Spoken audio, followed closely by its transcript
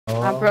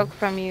I broke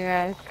from you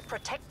guys.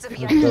 Protect the I'm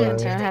VIP until gonna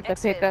they have to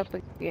pick exfil. up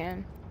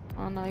again.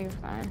 Oh no, you're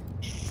fine.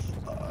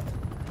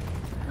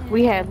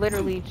 We had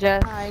literally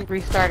just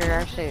restarted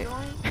our shit.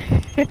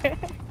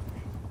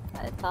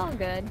 It's all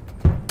good.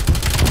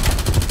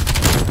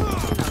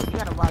 You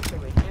gotta watch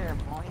over here,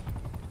 boy.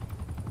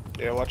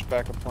 Yeah, watch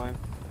backup plane.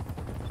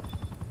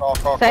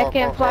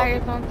 Second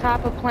flyers on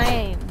top of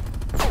plane.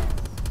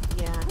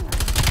 Yeah.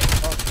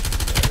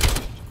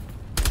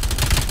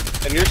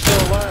 And you're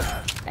still alive.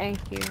 Thank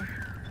you.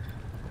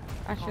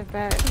 I should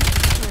bet.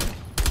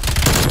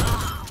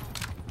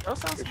 Throw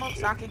some smoke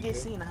so I can get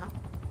seen now.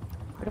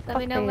 Let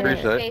me know when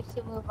it's safe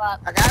to move up.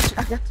 I got you.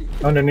 I got you.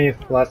 Underneath.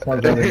 Last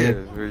one's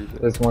underneath.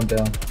 There's one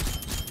down.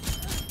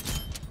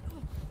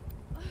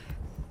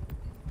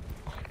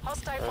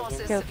 Hostile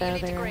forces Kill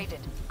severely there. degraded.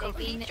 They've been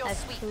Complete your as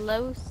sweep.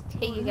 close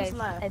to you guys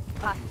left? as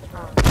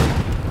possible.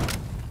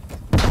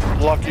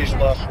 Lucky's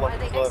left, While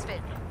they Lucky's left.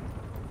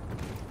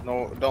 exfil.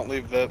 No, don't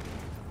leave VIP.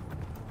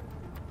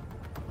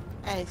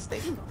 Hey, stay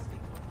close.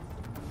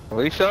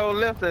 We sure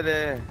left it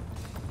there.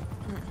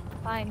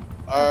 Fine.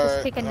 I'll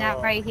just take a nap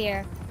Alright, right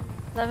here.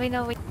 Let me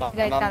know when you No,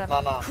 guys got him.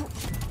 no.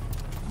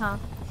 Huh?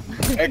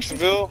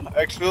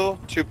 Xville,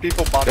 2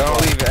 people body Don't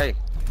block. leave it. Hey.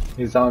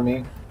 He's on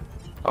me.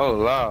 Oh,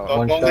 Lord.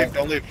 Don't One leave, shot.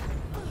 don't leave. Oh,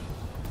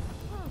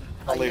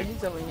 Don't yeah, leave.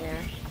 he's over here.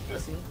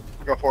 Let's see.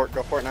 Go for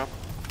it now.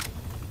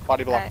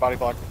 Body block, Alright. body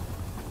block.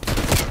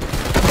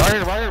 Right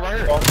here, right here, right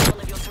here. All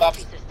of your Stop.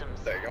 trophy systems.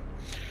 There you go.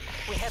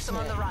 We have them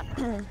on the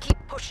run. Keep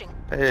pushing.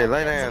 Hey,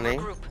 lay down, eh?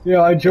 Group.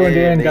 Yeah, I joined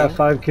Hey, in, got man.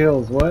 5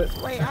 kills. What?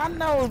 Wait, I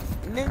know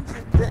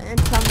Ninja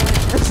didn't come in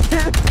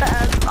and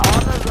pass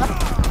all of us.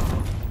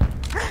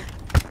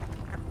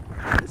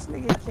 This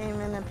nigga came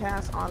in and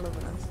passed all of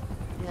us.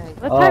 Yeah.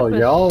 What type Oh, of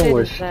y'all shit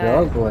was is that?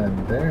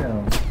 struggling.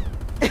 Damn.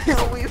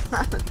 We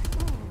found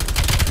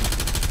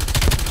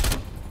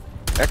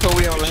That's what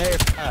we only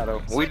had 5,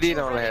 though. We did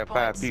only have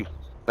 5 people.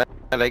 Now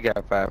they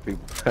got 5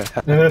 people. Yeah.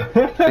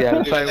 Yeah, They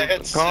had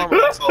the same. 6,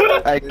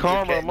 so Hey, they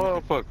karma, can't-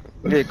 motherfucker.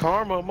 Yeah,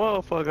 karma,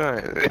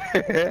 motherfucker.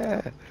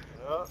 Yeah.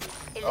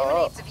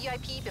 Eliminate the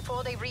VIP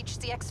before they reach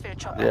the exfil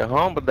chopper. Yeah,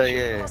 humble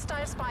they ass.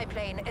 Hostile spy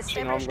plane I'm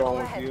established going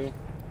with overhead. you.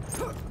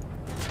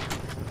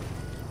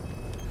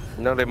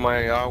 You know they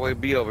might always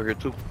be over here,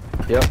 too.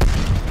 Yep.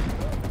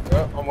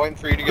 Yeah, I'm waiting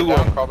for you to get Who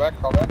down. won? Call back.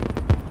 Hold on.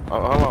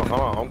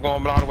 I'm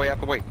going all the way out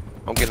the way.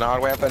 I'm getting all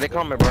the way out there. They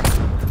coming, bro.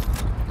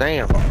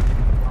 Damn.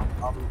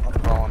 I'm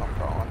calling.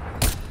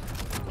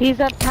 He's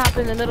up top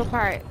in the middle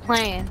part,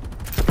 playing.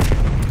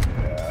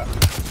 Yeah.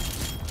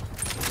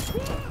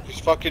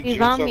 Just fucking He's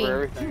jukes on over me.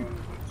 everything.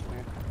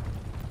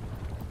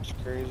 It's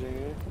crazy.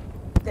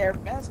 their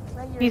best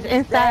player. He's is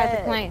inside dead.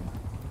 the plane.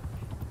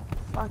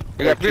 Fuck.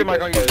 You got 3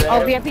 mic on you.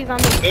 Oh, VIP's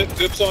on me.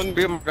 Dips on.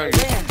 3 mic on you.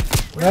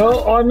 Where?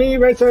 No, on me,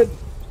 right side.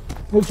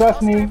 Move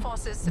past me. Hostile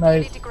forces severely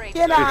Nice. degraded.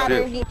 Get out of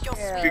Complete your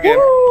here. sweep. Good game.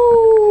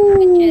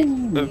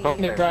 Woo!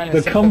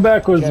 The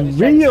comeback was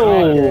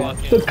real.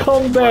 The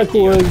comeback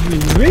was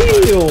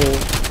real.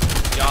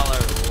 Y'all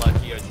are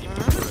lucky our team is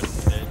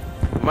first.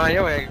 Man,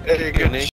 your ass good, nigga.